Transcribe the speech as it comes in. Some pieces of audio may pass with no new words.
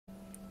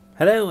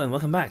Hello and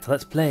welcome back to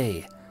Let's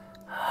Play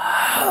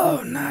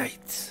Hollow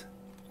Knight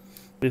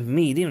with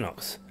me,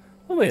 Demonox.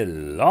 When we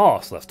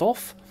left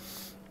off,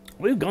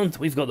 we've got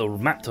the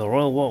map to the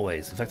Royal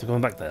Waterways. In fact, we're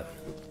going back there.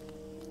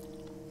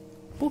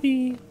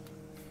 Boopy.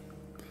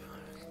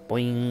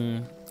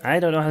 Boing. I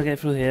don't know how to get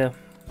through here.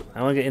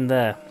 I want to get in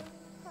there.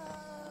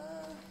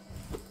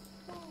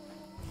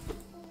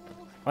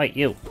 Wait,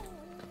 you.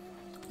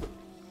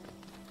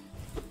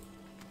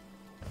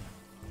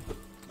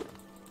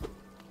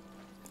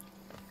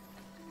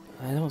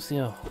 I don't see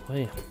a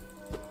way.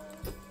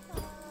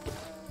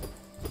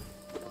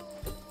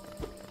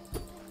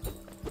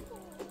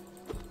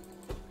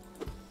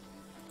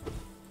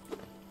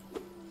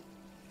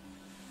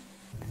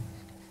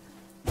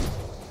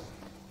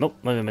 Nope,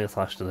 not even make a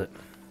flash, does it?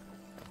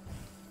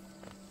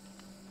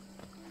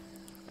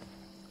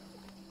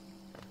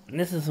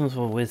 This is some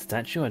sort of weird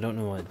statue. I don't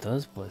know what it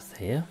does, but it's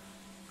here.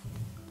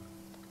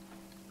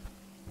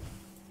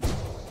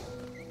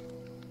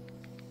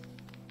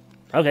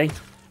 Okay.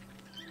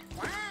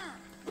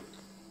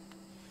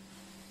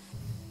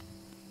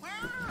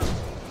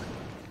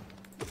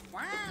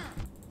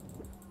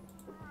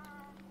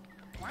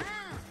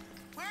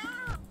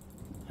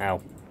 Ow.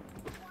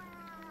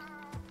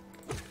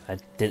 I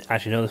didn't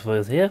actually know this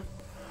was here.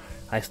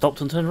 I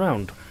stopped and turned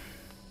around.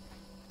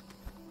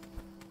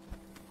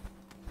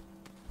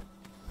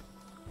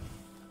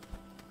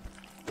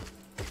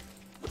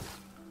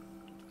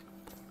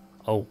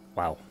 Oh,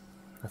 wow.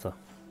 That's a...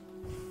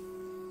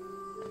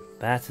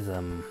 That is,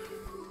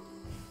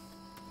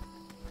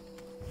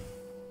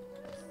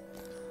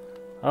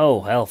 Oh,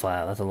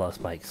 hellfire. That's a lot of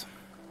spikes.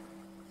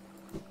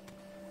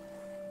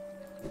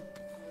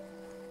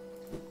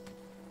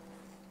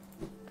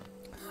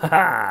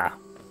 Haha!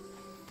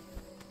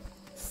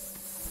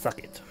 Suck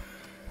it.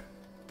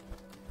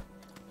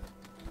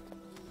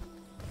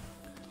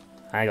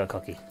 I got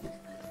cocky.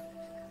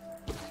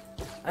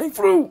 I'm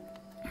through!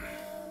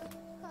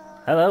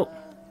 Hello?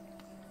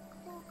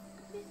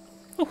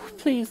 Oh,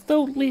 please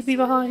don't leave me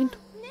behind.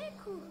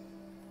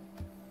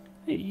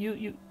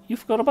 You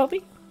forgot about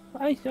me?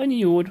 I knew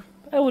you would.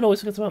 Everyone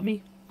always forgets about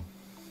me.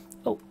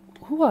 Oh,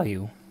 who are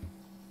you?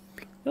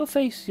 Your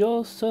face,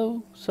 you're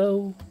so...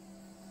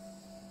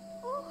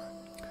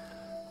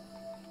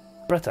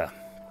 Bretta.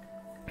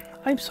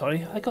 I'm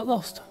sorry, I got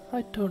lost.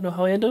 I don't know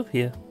how I ended up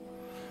here.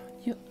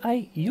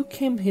 You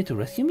came here to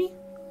rescue me?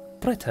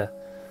 Bretta,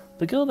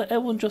 the girl that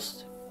everyone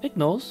just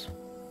ignores?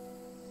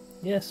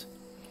 Yes.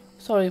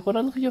 Sorry, when I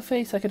look at your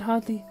face, I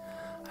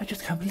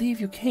just can't believe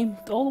you came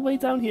all the way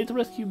down here to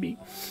rescue me.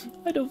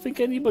 I don't think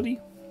anybody...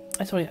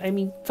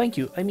 thank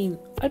you.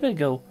 I'd better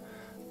go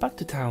back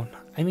to town.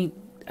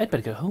 I'd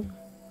better go home.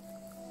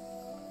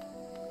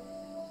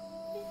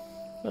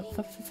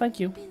 Thank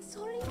you.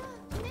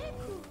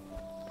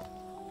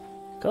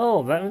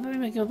 Cool, let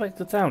me go back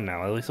to town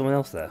now. At least someone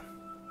else there.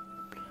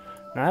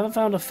 Now, I haven't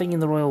found a thing in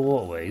the Royal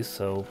Waterways,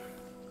 so...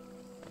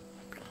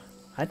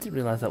 I didn't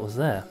realise that was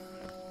there.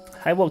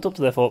 I walked up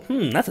to there for,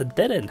 that's a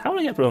dead end. How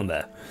did I get thrown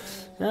there?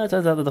 It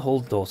turns out there's the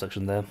whole door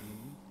section there.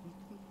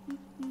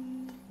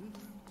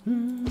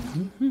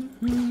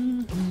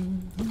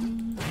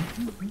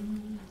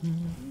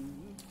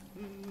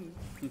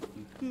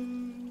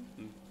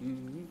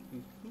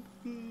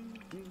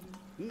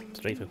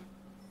 Straight through.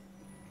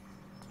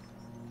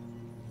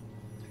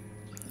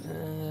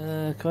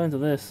 According to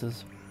this,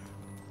 is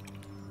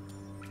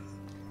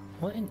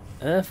what on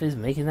earth is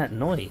making that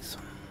noise?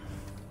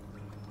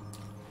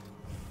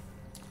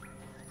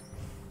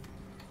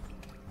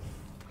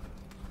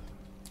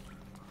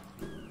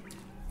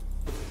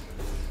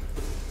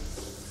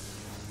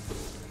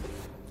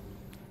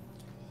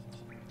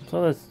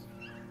 So there's...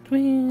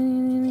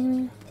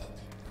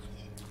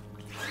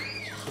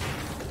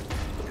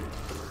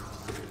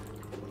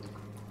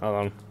 Hold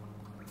on.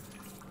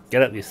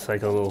 Get up, you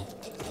psycho little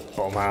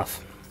bottom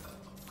half.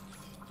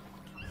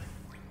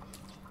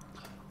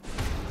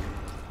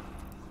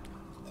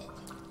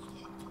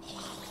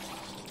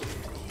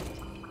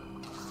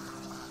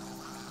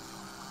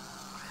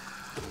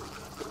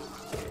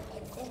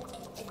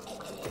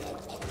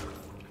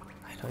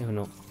 I don't even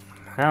know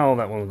how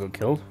that one got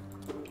killed.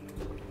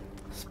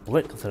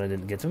 Split because I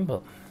didn't get him,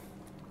 but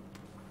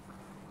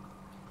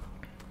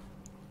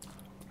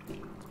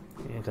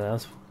yeah,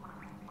 because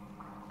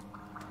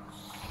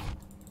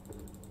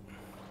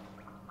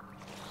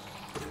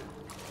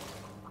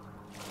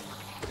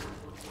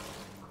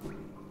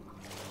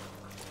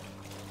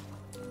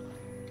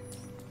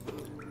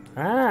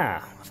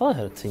I thought I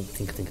heard a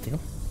tinkle.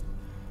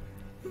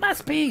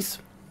 Mask piece!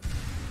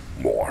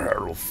 More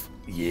health.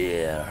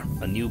 Yeah,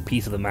 a new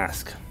piece of the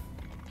mask.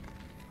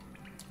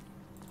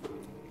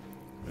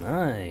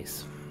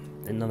 Nice.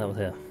 Didn't know that was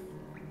here.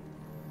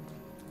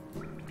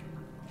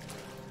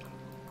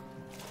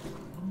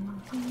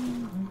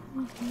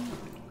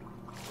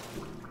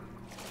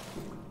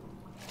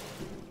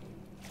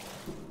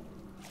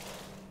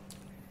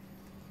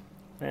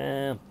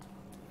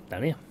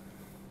 Down here.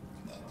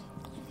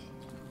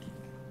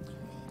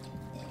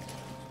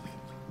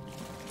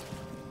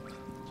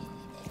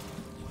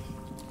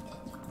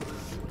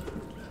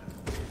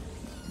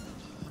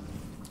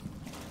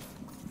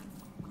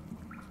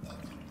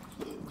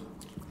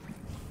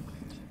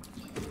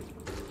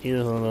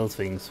 Either one of those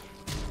things.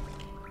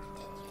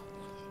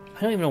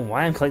 I don't even know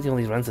why I'm collecting all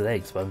these rancid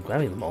eggs, but I'm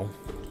grabbing them all.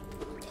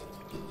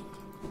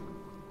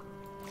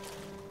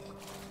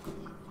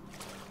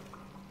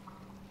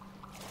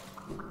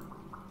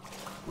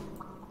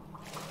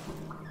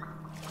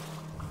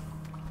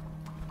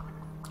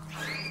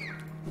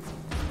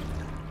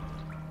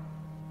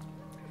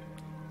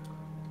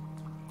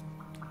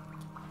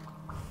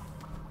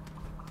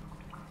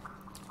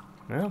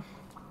 Well.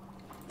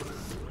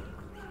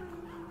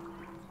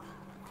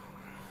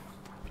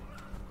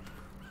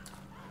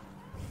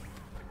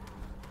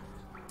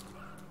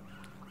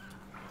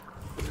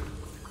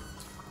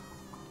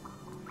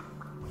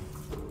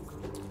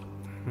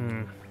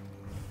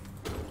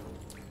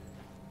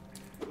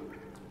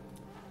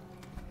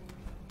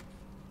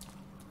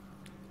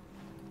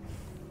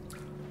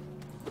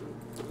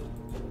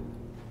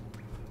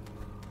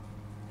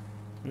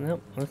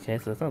 Nope, okay,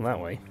 so it's not that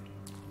way.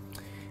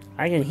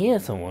 I can hear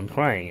someone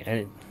crying, and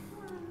it...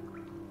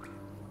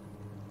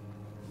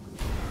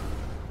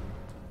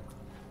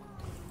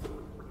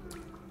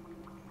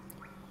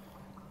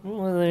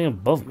 Well, they're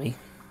above me.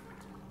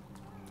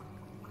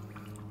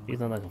 He's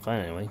not that I can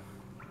find anyway.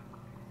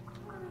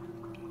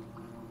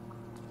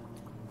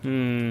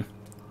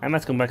 I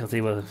must come back and see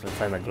if I can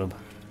find that grub.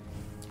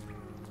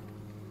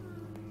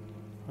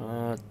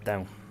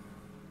 Down.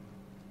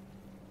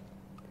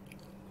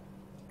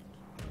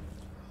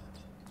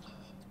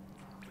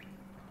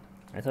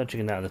 I thought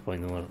chicken out at this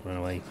point and run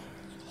away.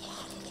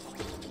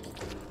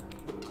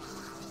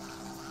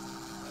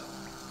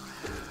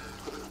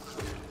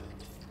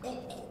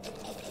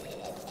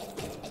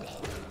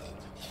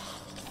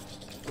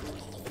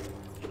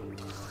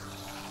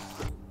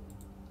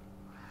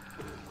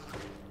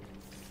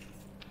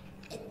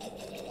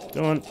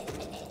 Come on.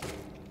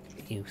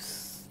 You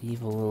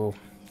evil little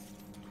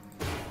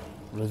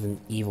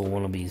Resident Evil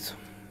wannabes.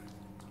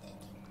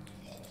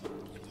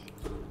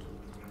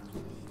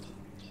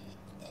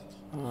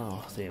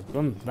 Oh, see, I've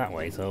gone that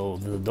way, so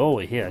there's a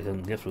doorway here I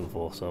couldn't get through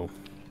before, so...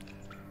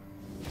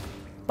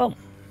 Boom!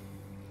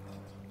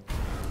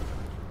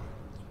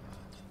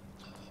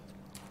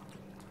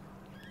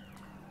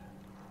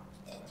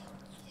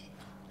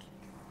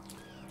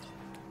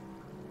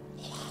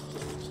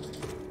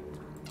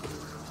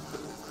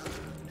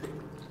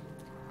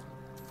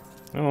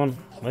 Come on,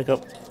 wake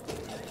up.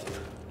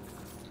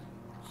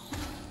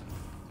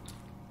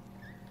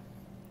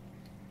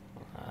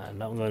 I'm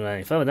not going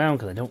any further down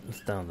because I don't want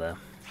to stand there.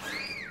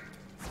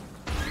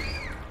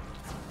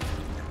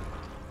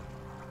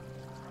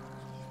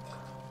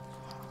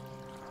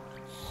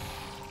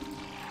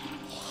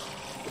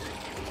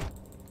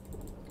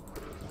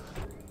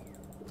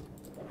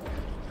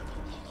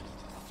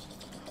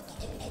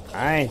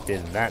 I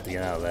did that to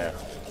get out of there.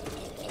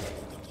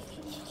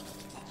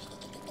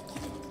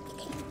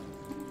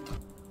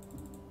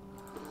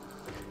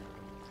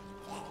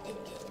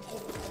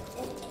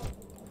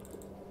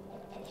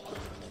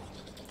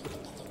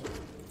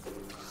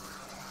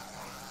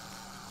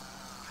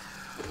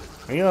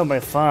 You are by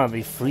far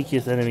the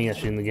freakiest enemy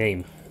actually in the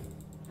game.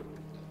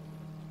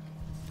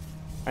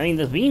 I mean,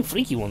 there's been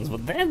freaky ones,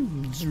 but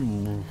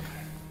then...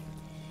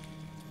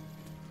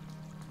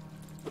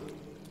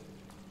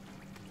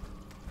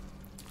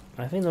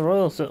 I think the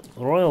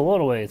Royal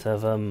Waterways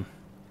have,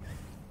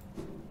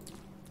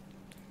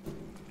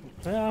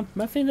 yeah,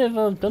 I think they've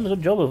done a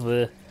good job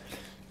of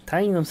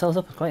tying themselves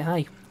up quite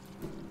high.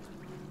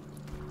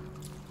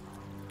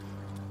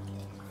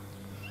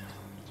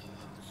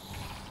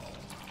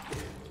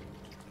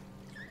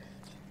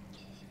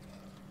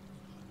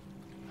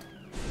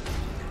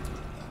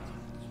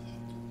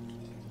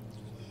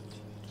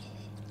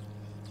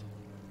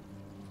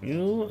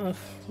 You are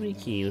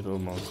freaky little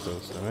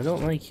monsters, and I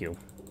don't like you.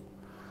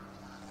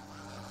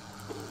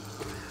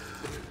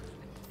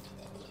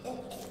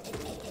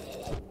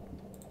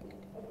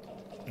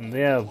 And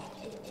they have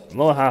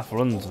lower half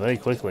runs very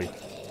quickly.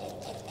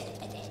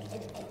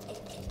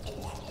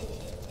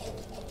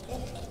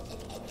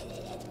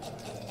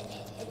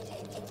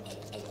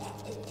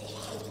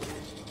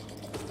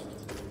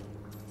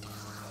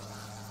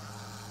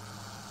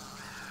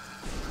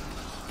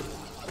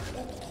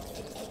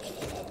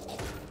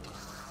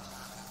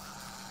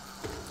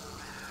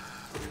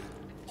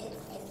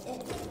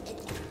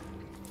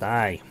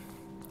 Die.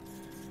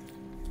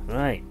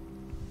 Right.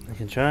 I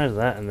can charge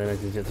that and then I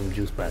can get some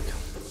juice back.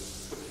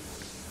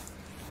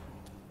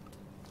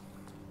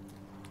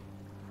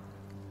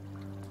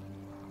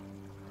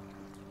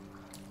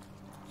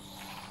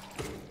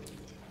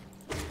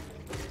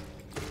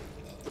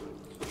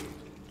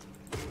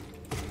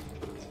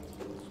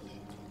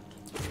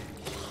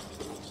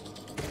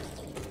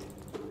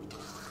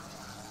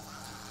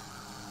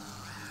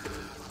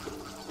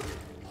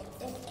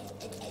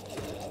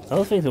 I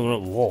was thinking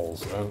about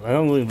walls. I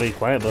don't really very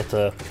quiet,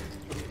 but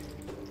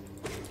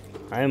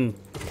I am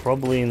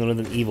probably in the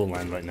Resident Evil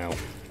land right now.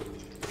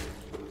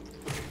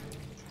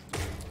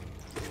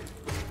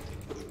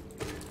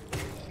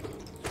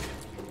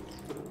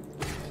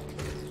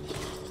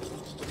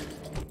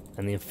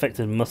 And the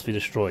infected must be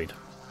destroyed.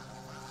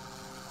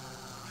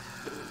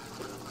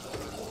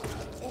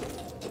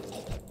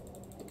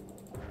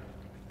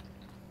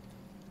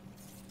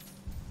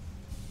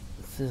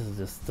 This is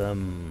just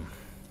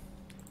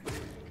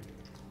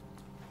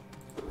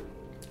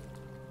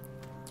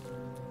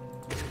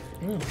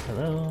Oh,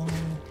 hello.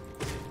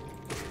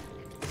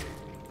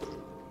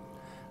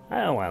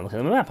 I don't want to look at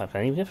the map. I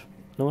can't even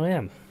know where I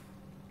am.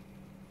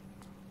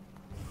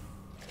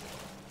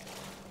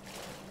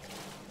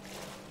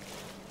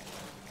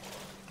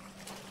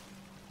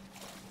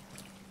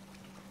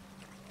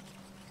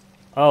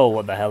 Oh,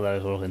 what the hell did I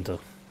was walking into?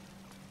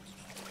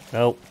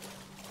 Nope.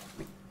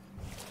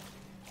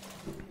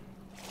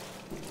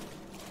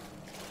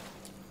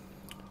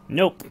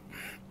 Nope.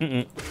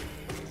 Mm-mm.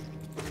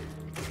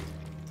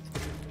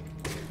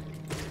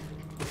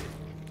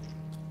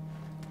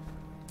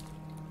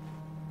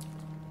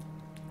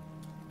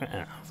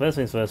 First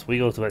things first, we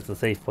go back to the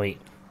save point.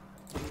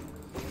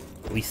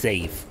 We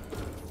save.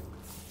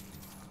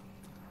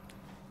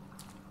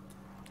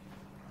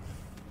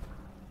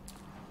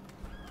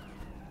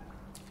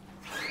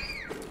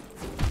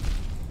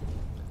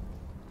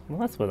 Well,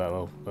 that's where that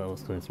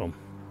was coming from.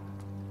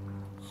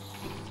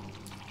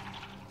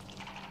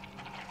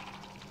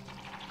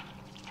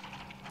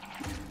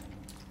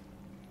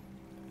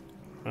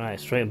 Alright,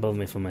 straight above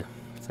me for my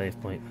save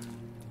point.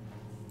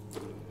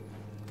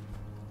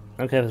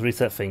 Okay, let's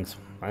reset things.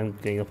 I'm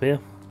getting up here.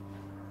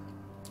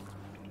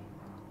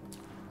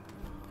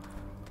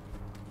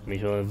 Make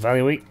sure to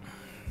evaluate.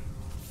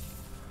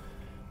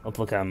 Up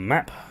look at a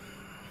map.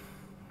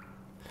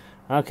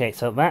 Okay,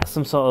 so that's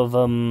some sort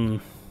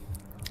of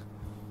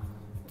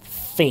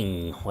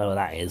thing, whatever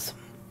that is.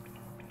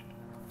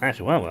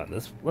 Actually, while we're at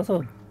this,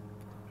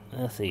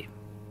 let's see.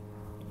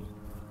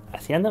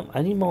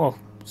 I need more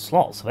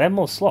slots. If I have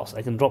more slots,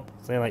 I can drop,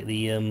 say, like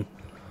the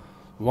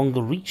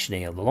longer reach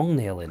nail, the long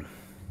nail in.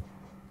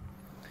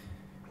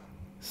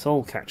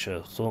 Soul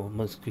Catcher, so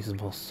most increases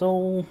more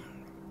soul.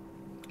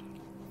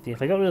 See,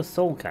 if I got rid of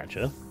Soul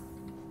Catcher,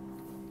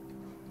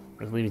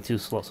 that's leaving 2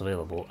 slots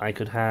available, I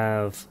could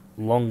have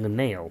Longer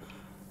Nail.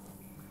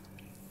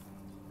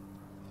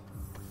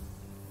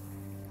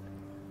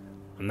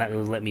 And that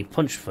will let me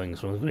punch things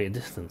from a great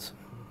distance.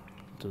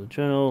 To the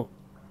journal,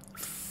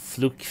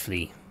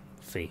 Flukeflea.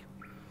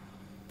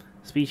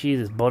 Species,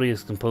 its body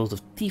is composed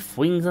of teeth,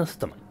 wings, and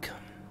stomach.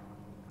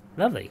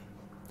 Lovely.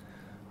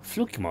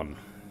 Flukemon.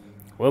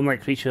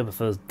 Worm-like creature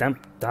prefers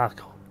damp,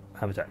 dark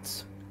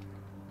habitats.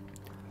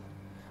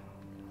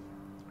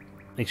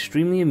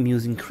 Extremely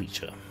amusing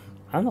creature.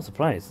 I'm not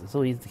surprised, it's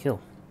so easy to kill.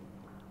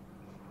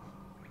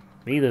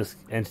 Maybe those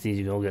entities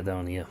you can all get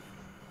down here.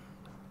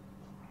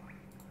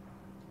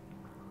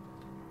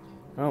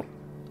 Oh.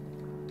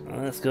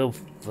 Let's go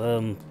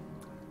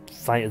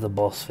fight the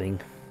boss thing.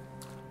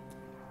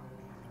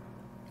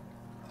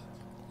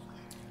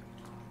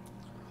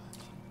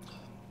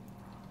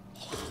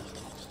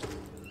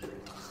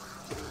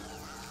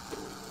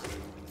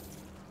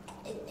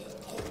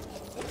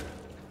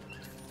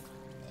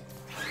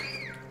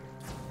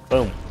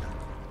 Boom.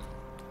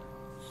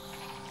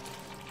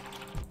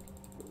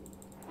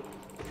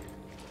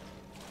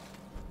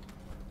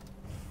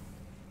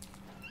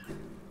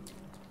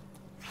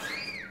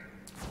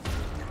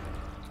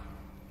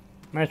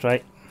 Nice,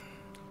 right?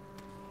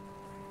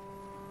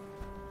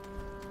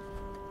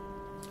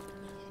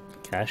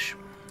 Cash.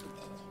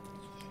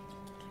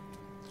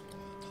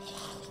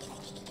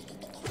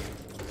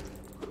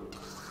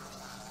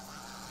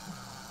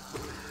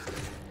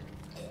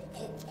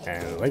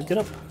 And let's get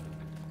up.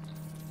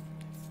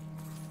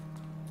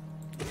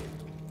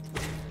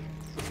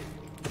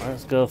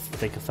 Let's go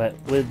take a fight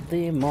with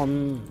the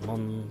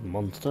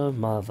monster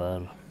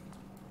mother.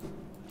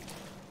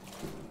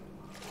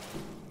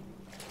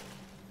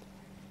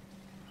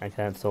 I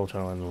can't soul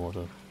channel in the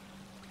water.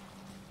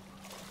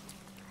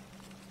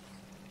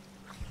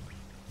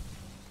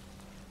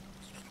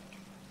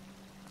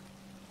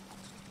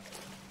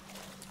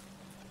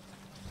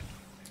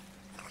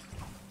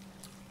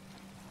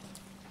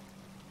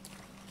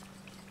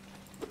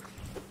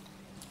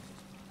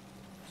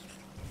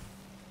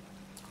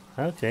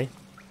 Okay.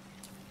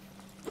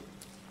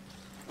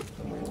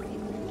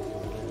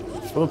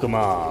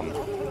 Pokemon.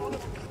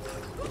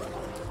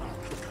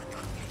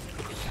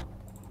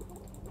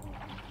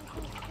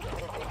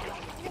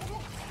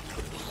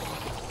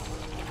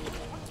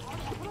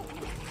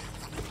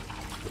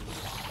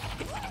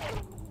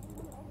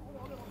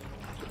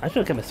 I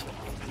should have kept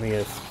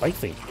my spike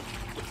thing.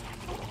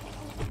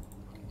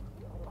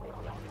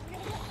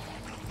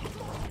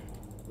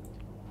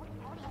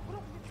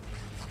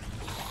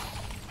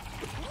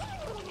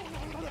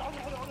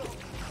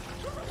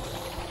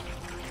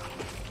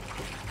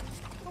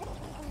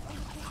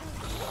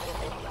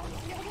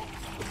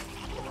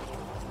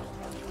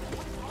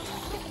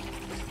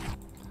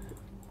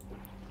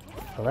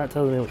 Well, that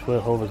tells me which way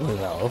hole we're going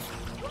out of.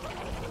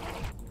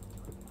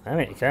 I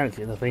mean, you can't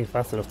get the thing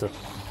fast enough to.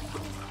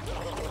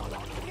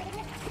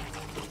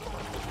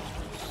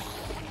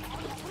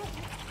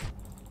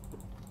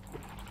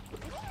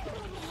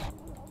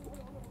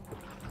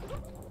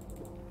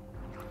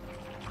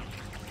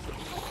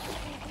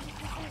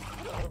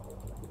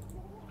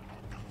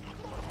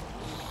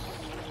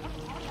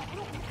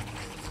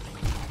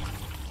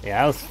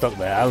 Yeah, I was stuck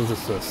there. I was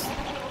just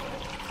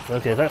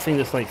okay, that thing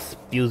just like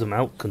spews them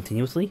out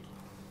continuously.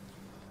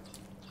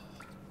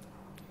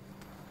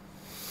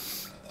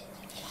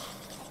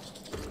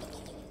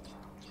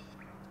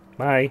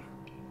 Bye.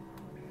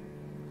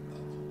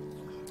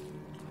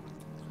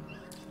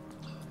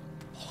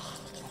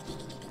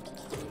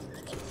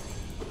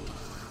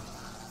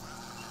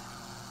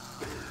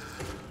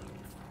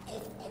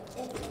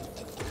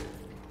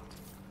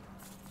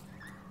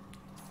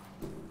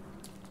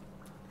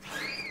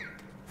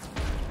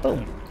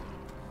 Boom.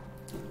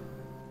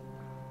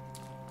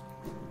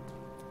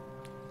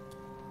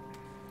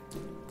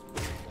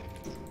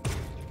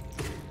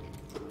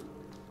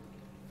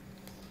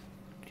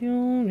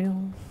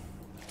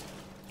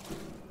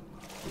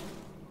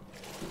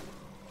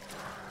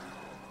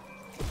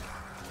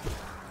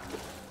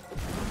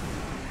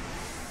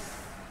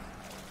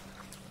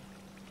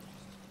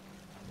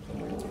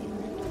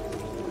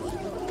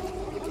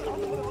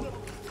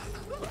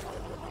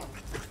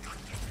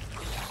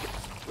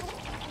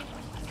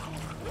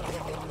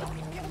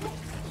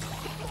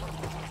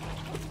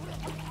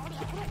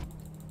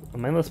 If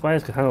Mindless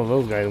Spiders could handle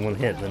those guys in one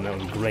hit, then that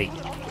would be great.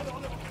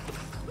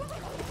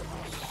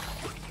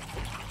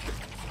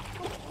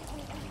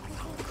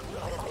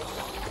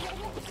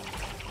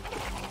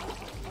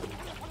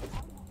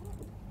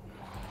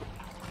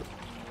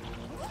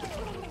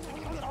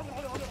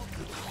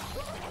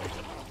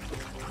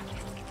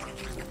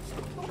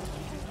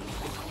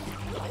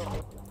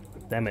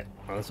 Damn it.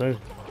 Honestly.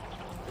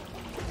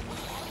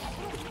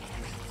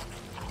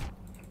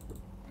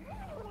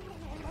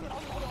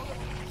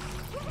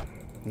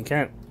 You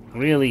can't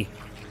really.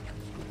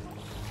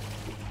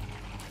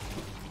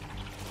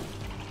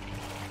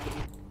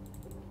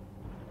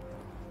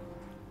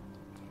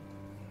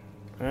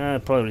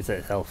 Probably reset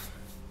its health.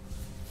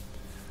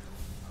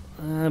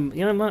 You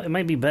know, it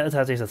might be better to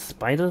have the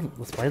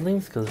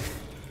spiderlings, because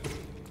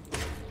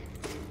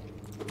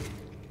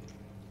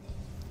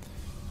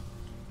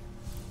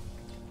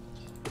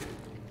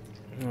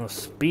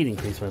speed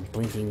increase by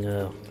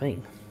blinking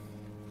thing.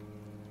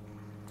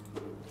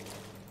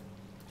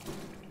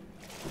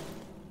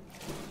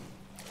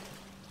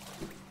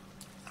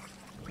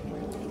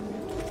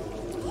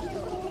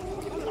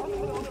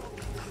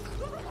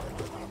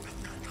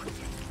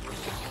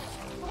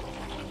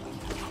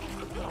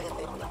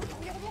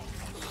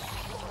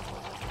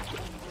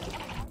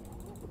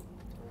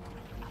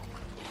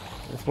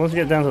 Once you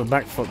get down to the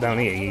back foot down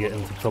here, you get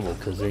into trouble,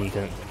 because then you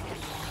can't.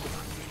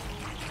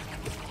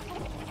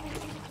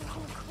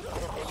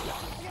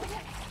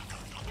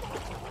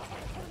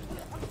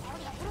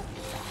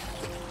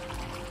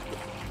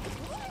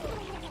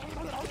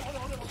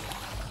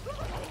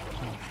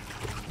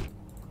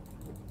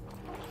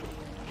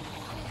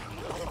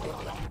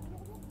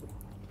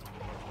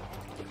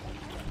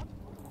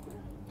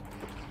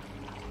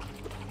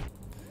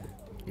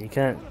 You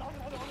can't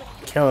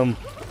kill him.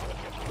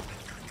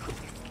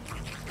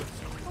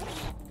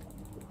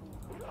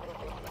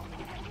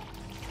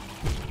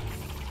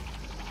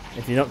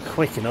 If you're not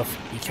quick enough,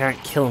 you can't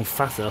kill them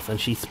fast enough, and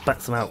she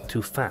spats them out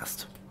too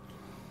fast.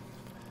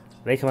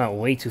 They come out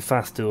way too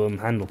fast to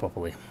handle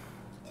properly.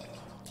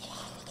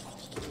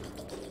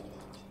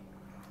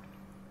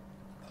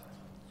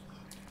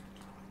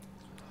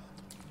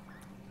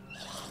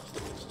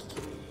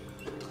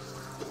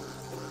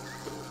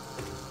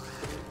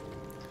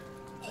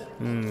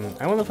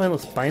 I wonder if the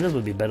spiders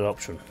would be a better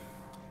option.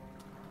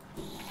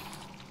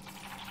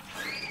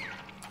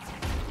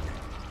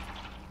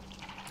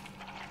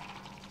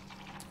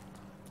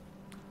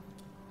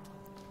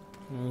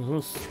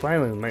 Those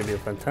spiders might be a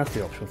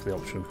fantastic option for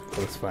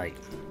this fight.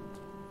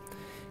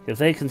 If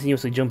they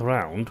continuously jump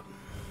around,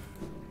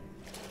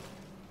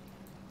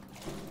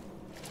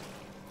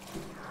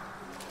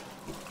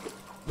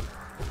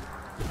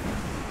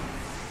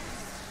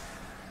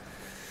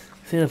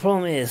 see, the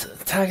problem is,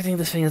 targeting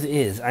this thing as it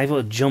is, I've got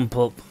to jump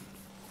up.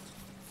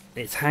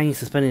 It's hanging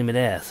suspended in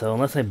midair, so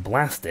unless I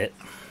blast it,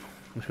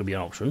 which would be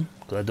an option,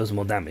 because that does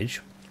more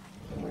damage.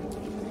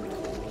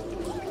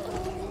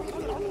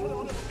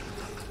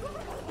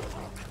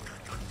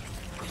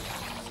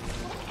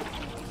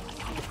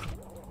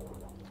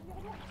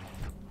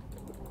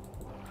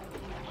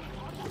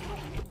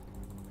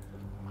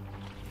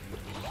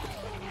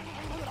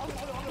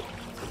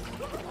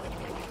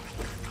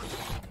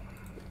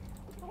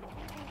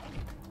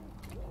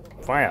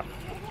 Fire.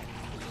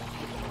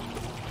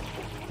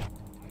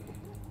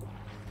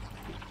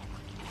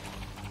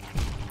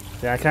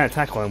 See, I can't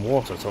attack while I'm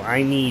water, so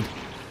I need...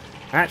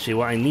 Actually,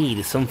 what I need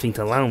is something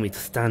to allow me to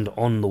stand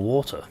on the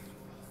water.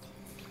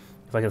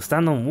 If I can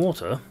stand on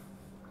water...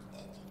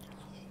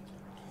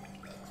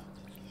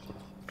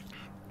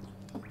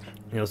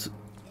 You know,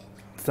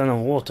 stand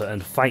on water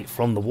and fight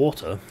from the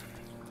water...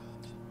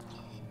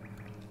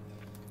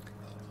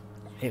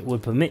 It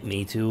would permit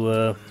me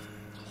to,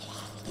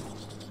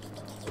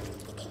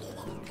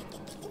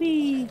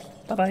 Whee!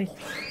 Bye-bye.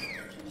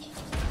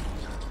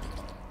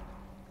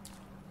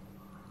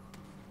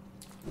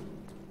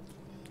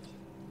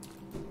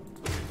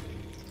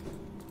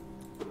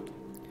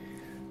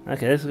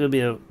 Okay, this is going to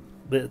be a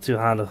bit too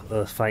hard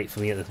a fight for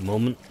me at this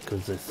moment,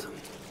 because it's...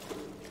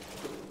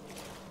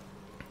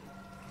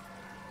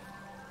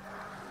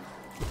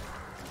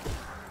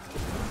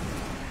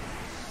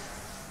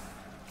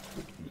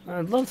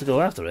 I'd love to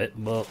go after it,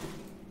 but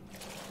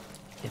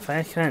if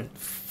I can't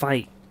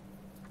fight,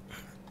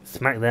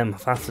 smack them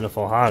fast enough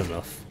or hard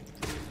enough...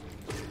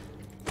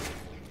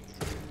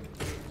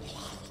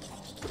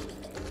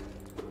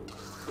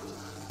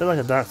 Bit like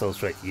a Dark Souls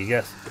trick, you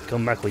guess,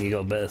 come back when you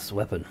got a better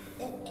weapon.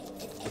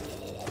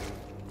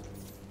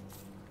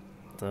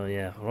 So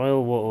yeah,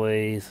 Royal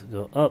Waterways,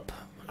 go up,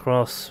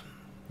 across,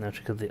 now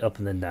trick of the up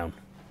and then down.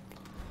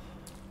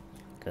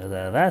 Because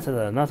that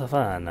is not a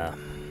fun. I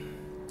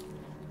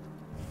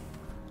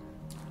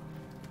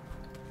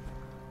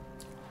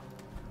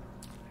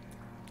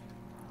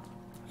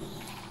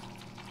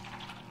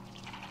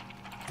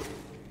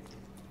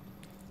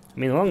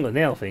mean, the longer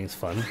nail thing's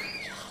fun.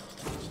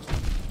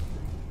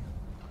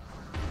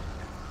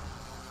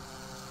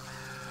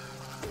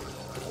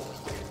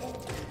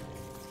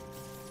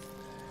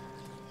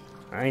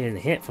 I didn't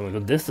hit from a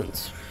good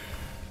distance.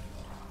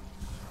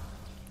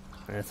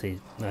 Let's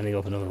see, I need to go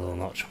up another little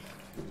notch.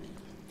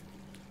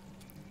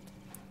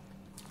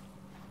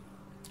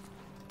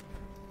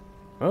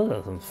 Oh,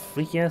 there's some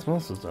freaky ass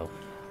monsters though.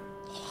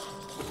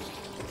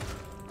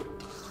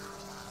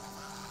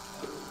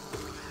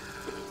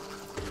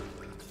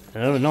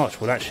 Another notch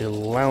would actually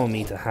allow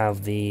me to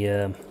have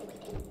the...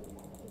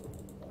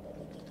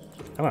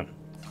 Come on.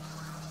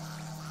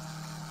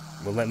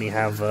 Will let me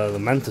have the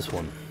Mantis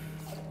one.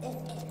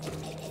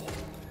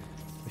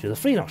 Which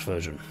is a 3-notch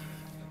version.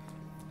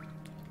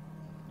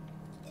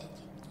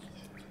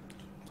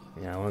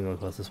 Yeah, I want to go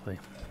across this way.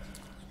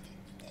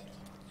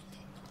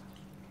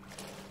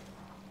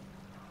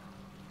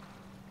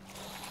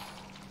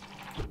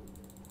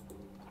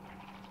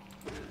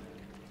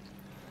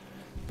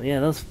 But yeah,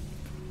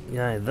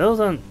 those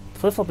aren't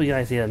flip-floppy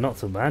guys here, not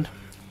so bad.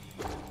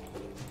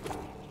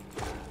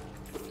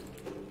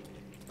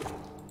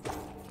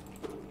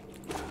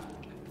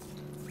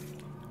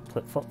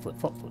 Flip flop, flip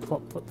flop, flip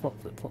flop, flip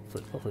flop, flip flop,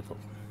 flip flop, flip flop.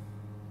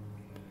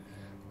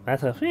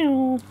 That's a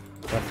phew.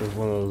 That's just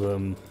one of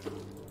those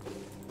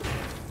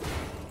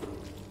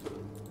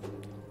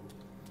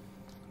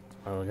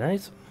oh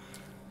guys.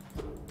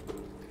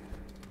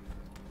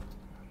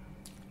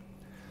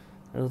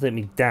 That'll take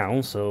me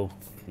down, so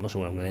I'm not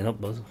sure where I'm going to end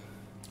up, but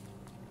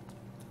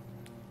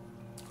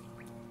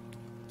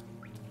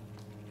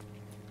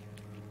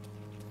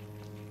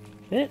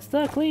it's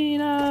the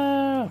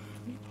cleaner!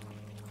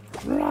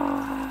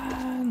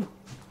 Run!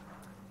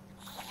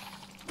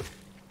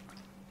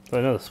 Oh,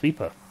 another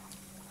sweeper.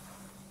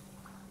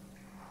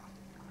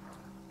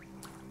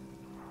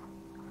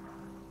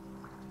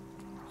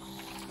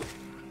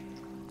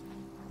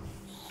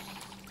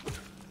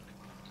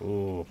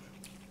 Oh.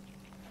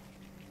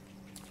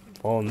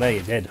 Oh, no,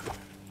 you're dead.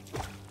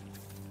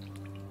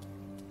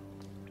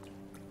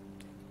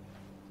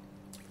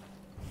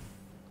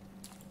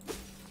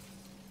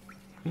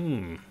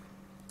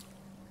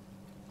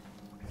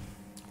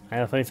 I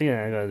have a funny feeling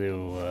I gotta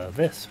do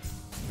this.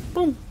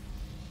 Boom!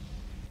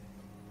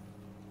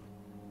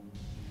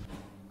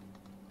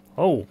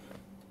 Oh!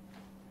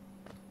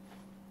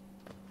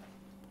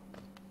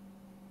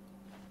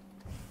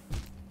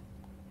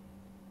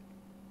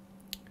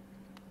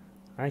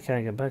 I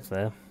can't get back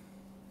there.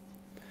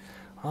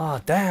 Ah,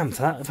 oh, damn!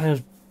 That if I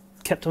had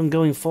kept on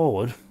going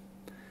forward,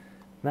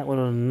 that would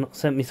have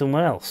sent me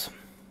somewhere else.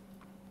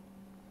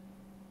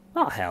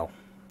 Oh hell!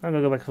 I'm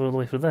gonna go back all the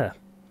way through there.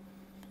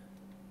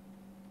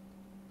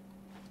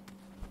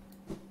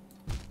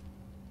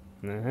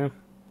 I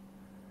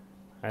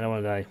don't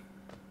want to die.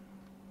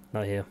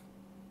 Not here.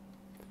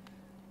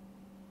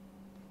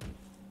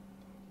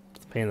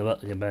 It's a pain in the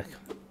butt to get back.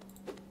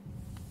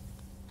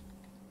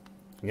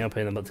 You're a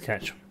pain in the butt to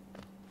catch.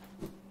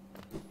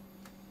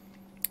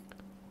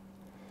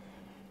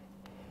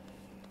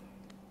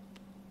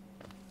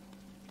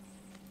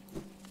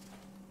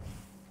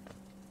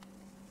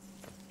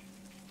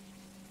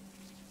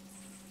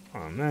 Oh,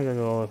 I'm now gonna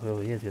go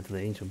over here to get to the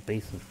ancient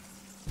basin.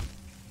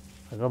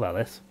 I go about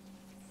this.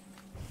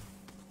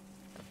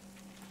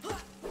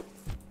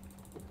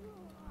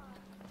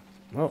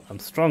 Well, I'm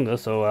stronger,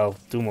 so I'll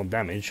do more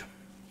damage.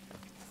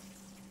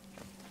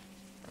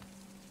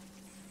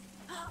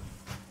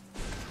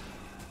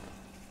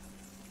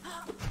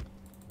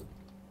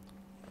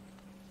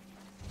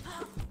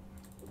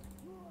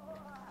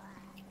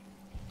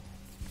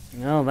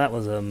 Well, that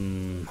was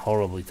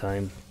horribly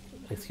timed.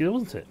 Excuse,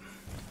 wasn't it?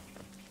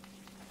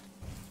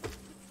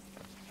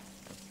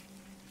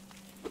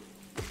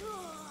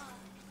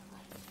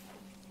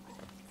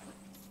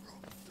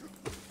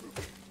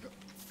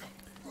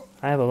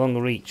 I have a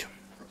longer reach.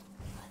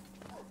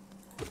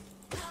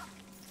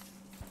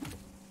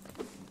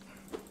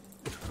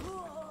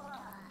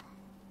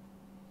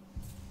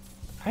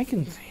 I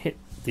can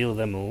deal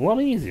them a lot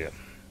easier.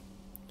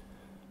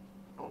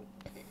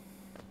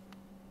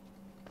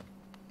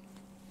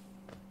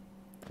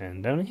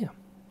 And down here.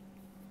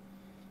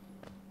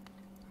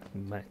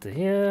 Back to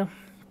here.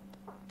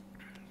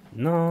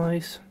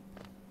 Nice.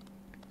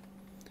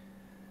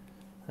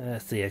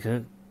 Let's see, I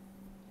can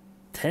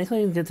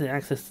technically get to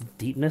access to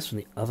deepness from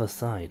the other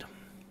side.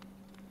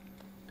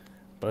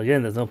 But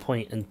again, there's no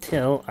point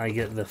until I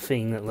get the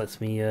thing that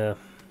lets me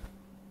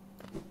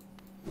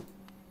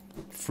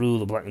through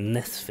the black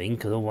nest thing,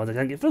 because otherwise I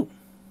can't get through.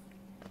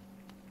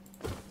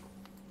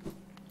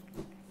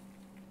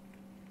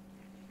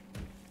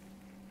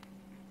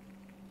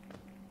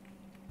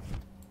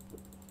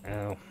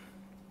 Ow.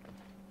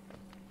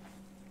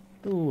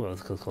 Ooh, I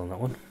was close on that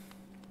one.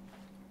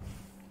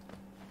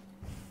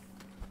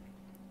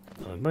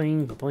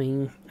 Boing,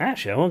 boing.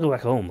 Actually, I want to go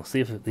back home.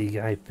 See if the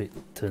guy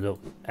turned up,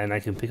 and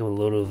I can pick up a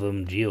load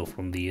of geo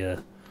from the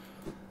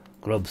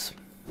grubs.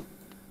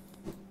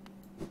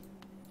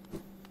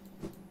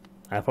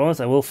 I promise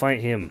I will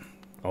fight him,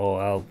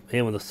 or I'll hit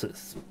him with a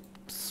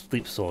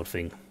sleep sword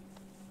thing.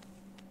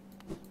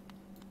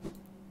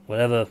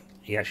 Whatever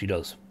he actually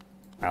does,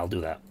 I'll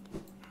do that.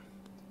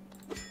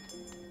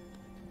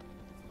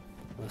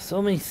 There's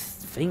so many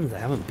things I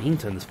haven't been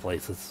to in this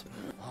place.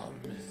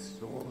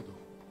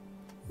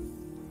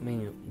 I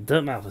mean,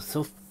 Dirt Map is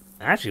so...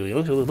 Actually,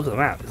 when you look at the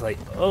map, it's like,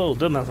 oh,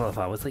 Dirt Map's not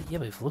far. It's like, yeah,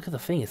 but if you look at the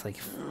thing, it's like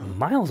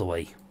miles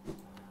away.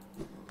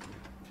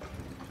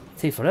 It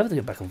takes forever to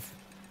get back and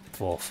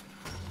forth.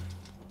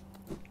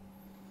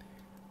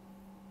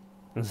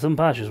 And some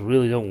parts just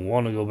really don't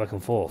want to go back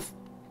and forth.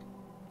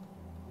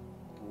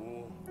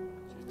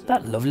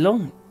 That lovely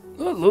long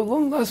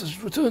lass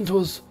has returned to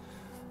us.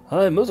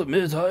 I must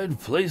admit I had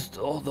placed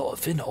all the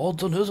thin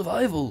odds on her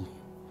survival.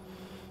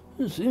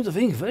 It seems to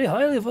think very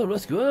highly of her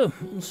rescuer,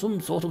 some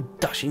sort of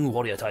dashing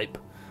warrior type.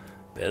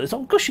 Barely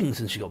stopped gushing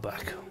since she got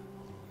back.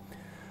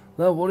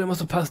 That warrior must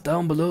have passed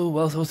down below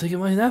whilst I was taking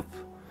my nap.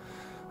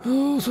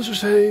 Oh, such a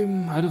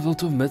shame. I'd have loved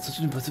to have met such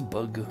an impressive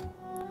bug.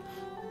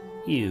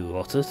 You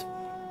otter.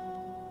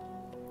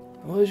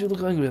 Why did you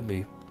look angry at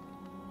me?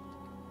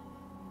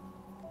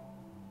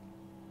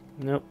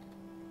 Nope.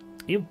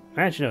 You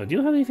actually no, do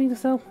you have anything to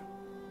sell?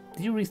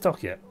 Did you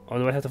restock yet? Or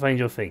do I have to find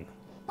your thing?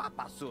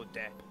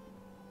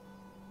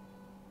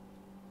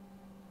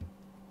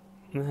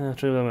 True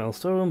about metal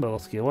storeroom, but I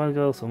lost a while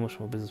ago, so much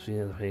more business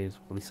being paid,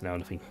 at least now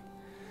nothing.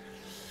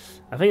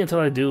 I think until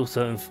I do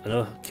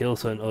kill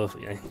certain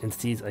other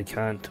entities, I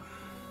can't.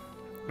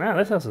 Ah,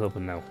 this house is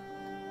open now.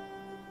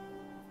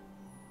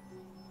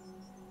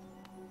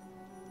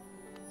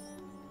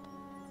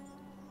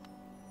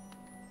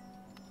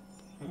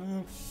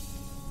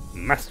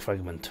 Mask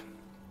fragment.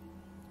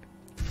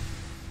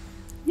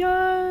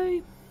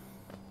 Yay!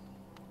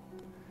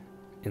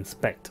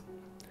 Inspect.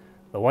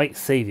 The White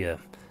Savior.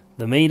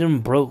 The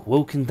maiden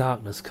woke in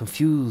darkness,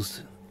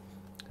 confused.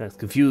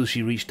 Confused,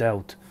 she reached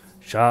out.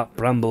 Sharp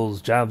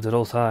brambles jabbed at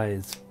all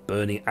sides.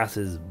 Burning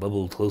ashes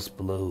bubbled close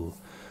below.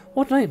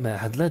 What nightmare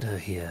had led her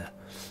here?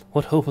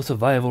 What hope of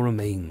survival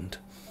remained?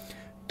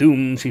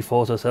 Doomed she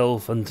fought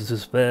herself, and to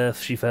despair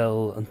she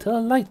fell, until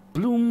a light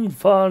bloomed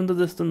far in the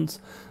distance,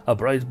 a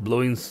bright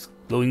glowing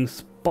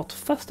spot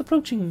fast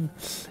approaching.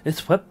 It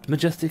swept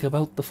majestic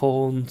about the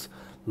fawns,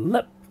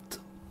 leapt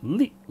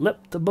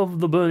above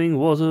the burning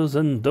waters,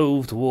 and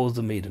dove towards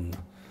the maiden.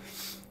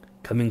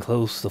 Coming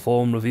close, the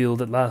form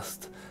revealed at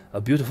last a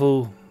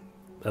beautiful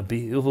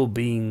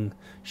being,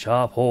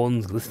 sharp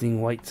horns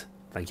glistening white.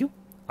 Thank you.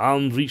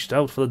 Arms reached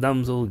out for the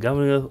damsel,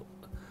 gathering her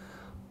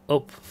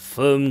up,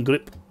 firm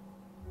grip.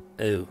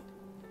 Oh.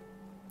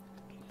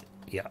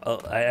 Yeah,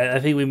 I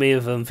think we may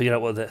have figured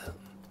out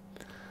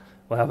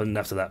what happened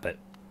after that bit.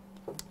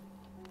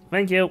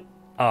 Thank you.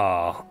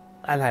 Ah,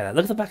 I like that.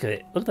 Look at the back of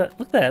it.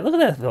 Look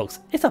there, folks.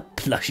 It's a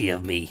plushie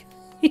of me.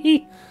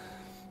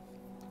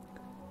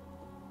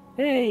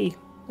 Hey.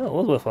 Oh, it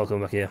was worthwhile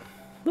coming back here.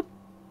 Whoop.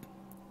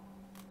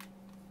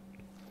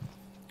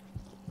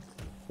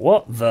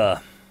 What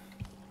the?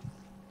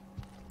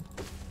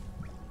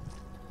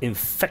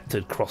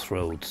 Infected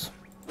crossroads.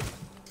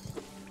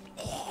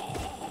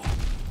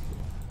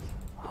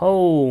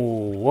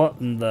 Oh, what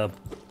in the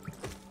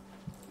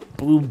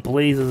blue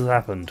blazes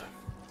happened?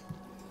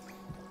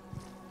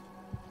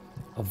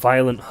 A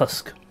violent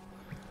husk.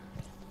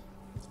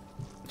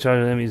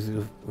 Charging enemies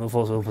with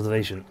force of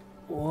preservation.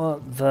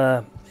 What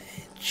the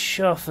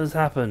chuff has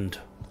happened?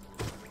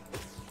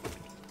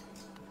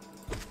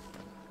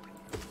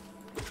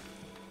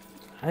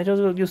 I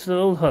just got used to the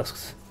old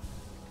husks.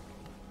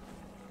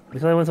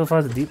 Because I went so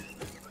far to deep.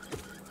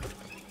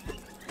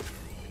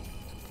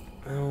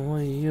 Oh,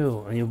 what are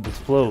you? And you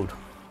explode.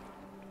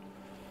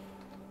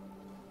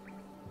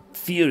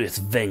 Furious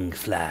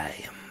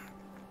Vengfly.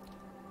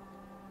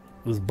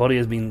 Whose body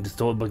has been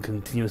distorted by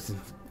continuous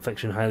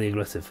infection, highly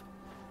aggressive.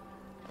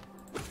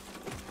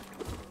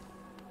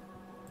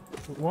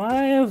 Why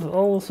have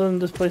all of a sudden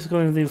this place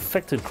going to the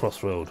infected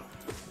crossroad?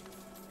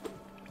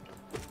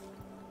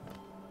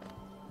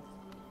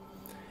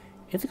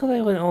 Is it because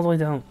I went all the way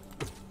down?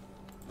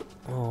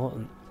 Oh, what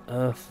on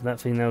earth? That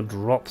thing now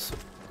drops.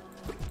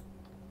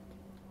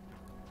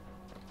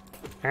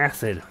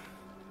 Acid.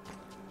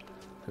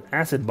 An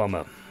acid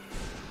bomber.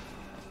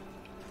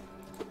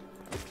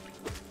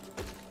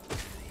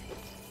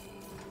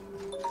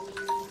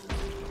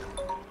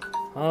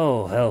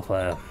 Oh,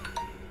 hellfire.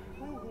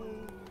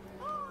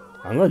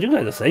 I'm glad you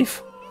guys are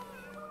safe.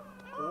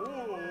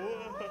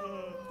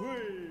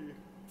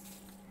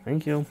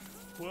 Thank you.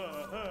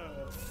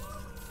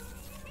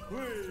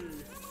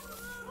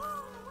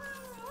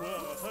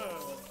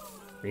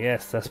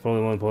 Yes, that's probably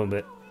the more important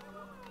bit.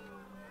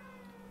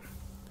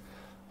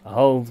 A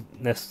whole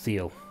nest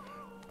seal.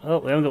 Oh,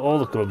 we haven't got all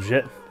the grubs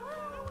yet.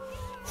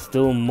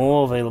 Still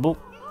more available.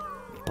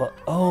 But,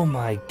 oh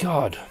my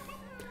god.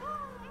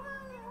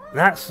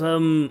 That's,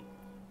 and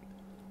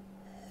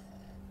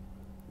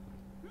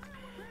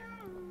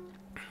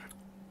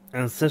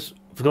this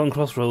Forgotten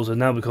Crossroads have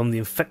now become the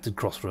Infected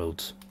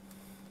Crossroads.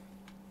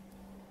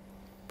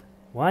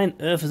 Why on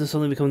earth has this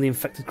suddenly become the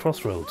Infected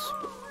Crossroads?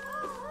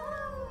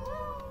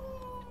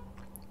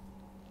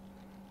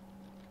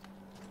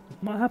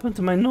 What happened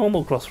to my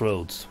normal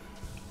crossroads?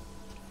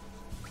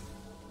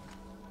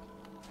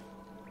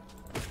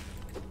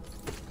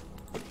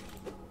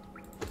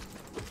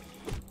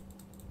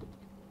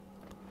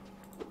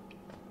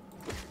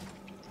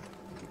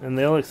 And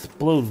they all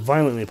explode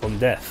violently upon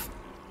death.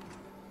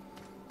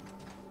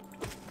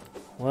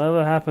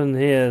 Whatever happened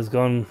here has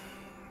gone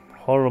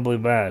horribly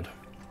bad.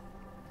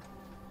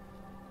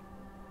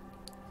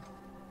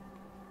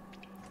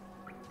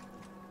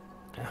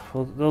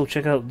 We'll go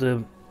check out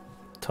the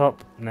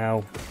top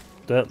now.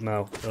 Dirt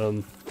now.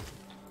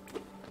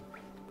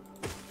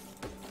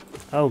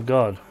 Oh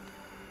god.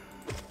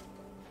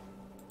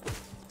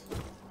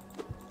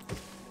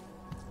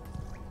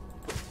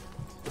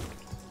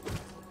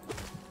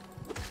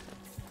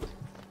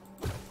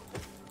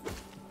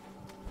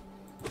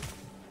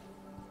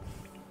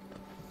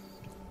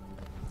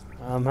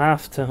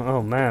 Have to.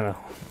 Oh man.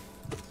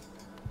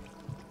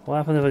 What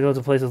happens if I go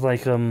to places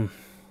like I thought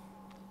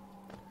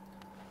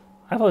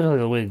it was like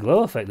a weird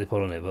glow effect they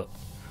put on it, but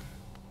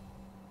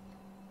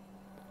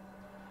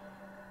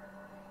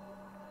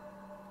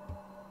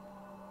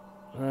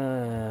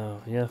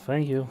yeah,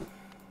 thank you.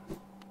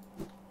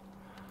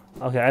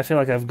 Okay, I feel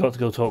like I've got to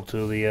go talk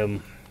to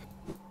the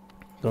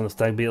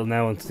stag beetle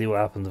now and see what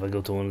happens if I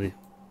go to one of the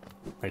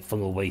like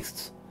fungal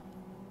wastes.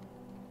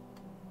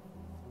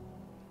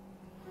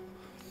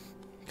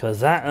 Because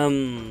that,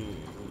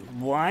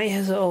 why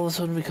has it all of a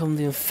sudden become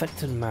the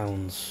infected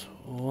mounds?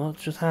 What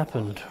just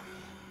happened?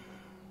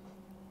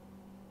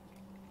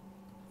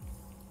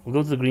 We'll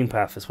go to the green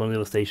path, it's one of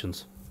the other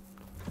stations.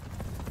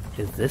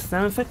 Is this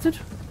now infected?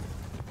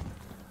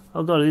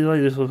 Oh god, these like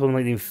this will become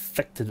like the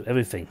infected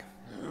everything.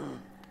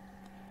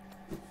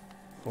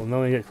 Well,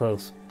 now we get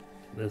close.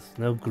 There's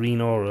no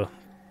green aura,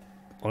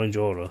 orange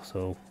aura,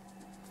 so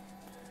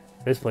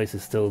this place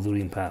is still the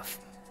green path.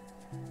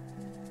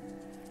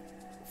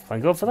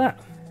 Thank God for that.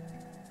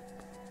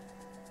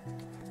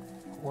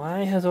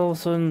 Why has all of a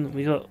sudden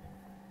we got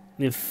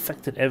the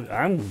infected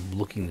I'm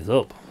looking this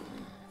up.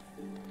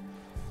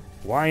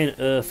 Why on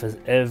earth has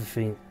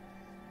everything...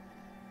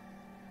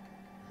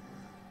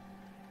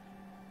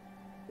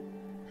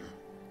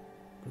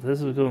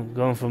 This is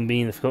going from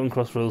being the Forgotten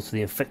Crossroads to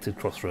the Infected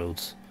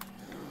Crossroads.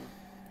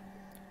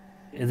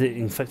 Is it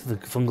infected the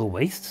fungal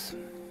wastes?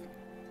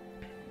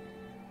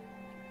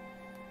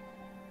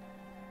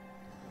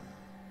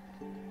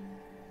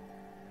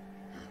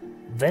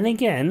 Then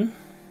again,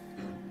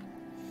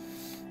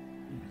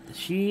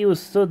 she was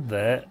stood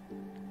there,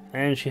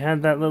 and she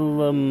had that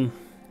little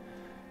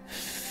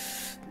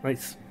like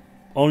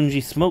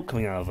orangey smoke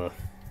coming out of her,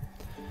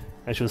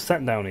 and she was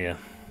sat down here.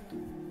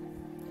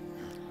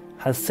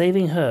 Has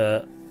saving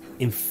her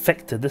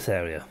infected this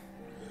area?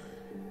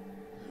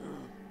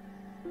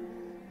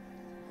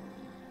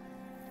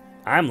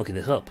 I'm looking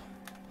this up,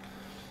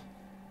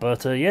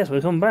 but yes,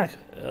 we'll come back.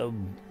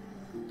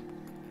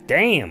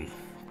 Damn,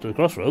 to the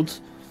crossroads.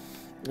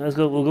 Let's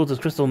go. We'll go to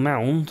the Crystal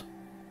Mound,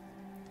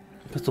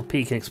 Crystal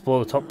Peak, and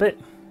explore the top bit.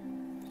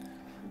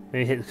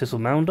 Maybe hit the Crystal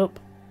Mound up.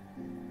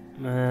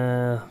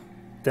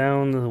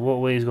 Down the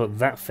waterway's got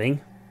that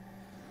thing.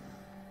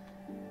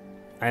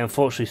 I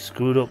unfortunately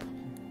screwed up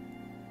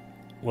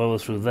while I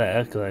was through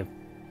there because I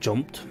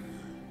jumped.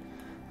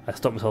 I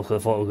stopped myself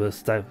because I thought I was going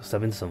to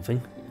stab into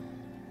something.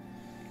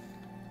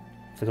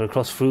 So I got to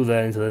cross through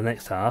there into the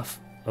next half,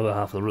 other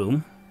half of the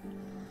room.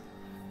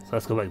 So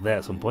let's go back there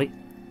at some point.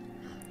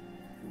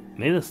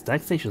 Maybe the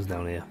stag station's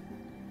down here.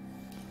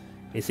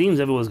 It seems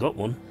everyone's got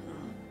one.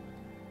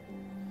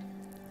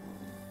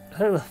 I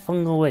think the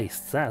fungal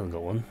waste, that hasn't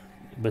got one.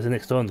 But it's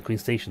next door on the Queen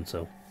Station,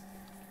 so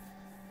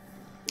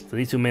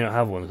these two may not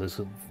have one because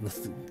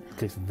it's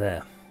connected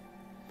there.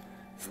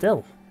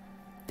 Still.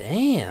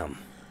 Damn.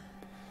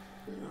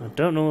 I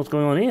don't know what's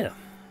going on here.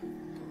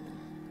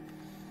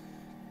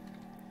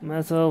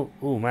 That's all.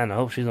 Oh man, I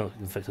hope she's not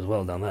infected as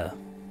well down there.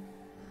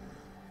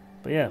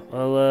 But yeah,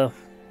 I'll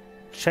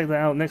check that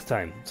out next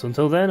time. So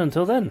until then,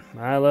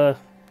 I'll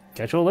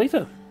catch you all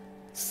later.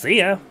 See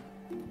ya!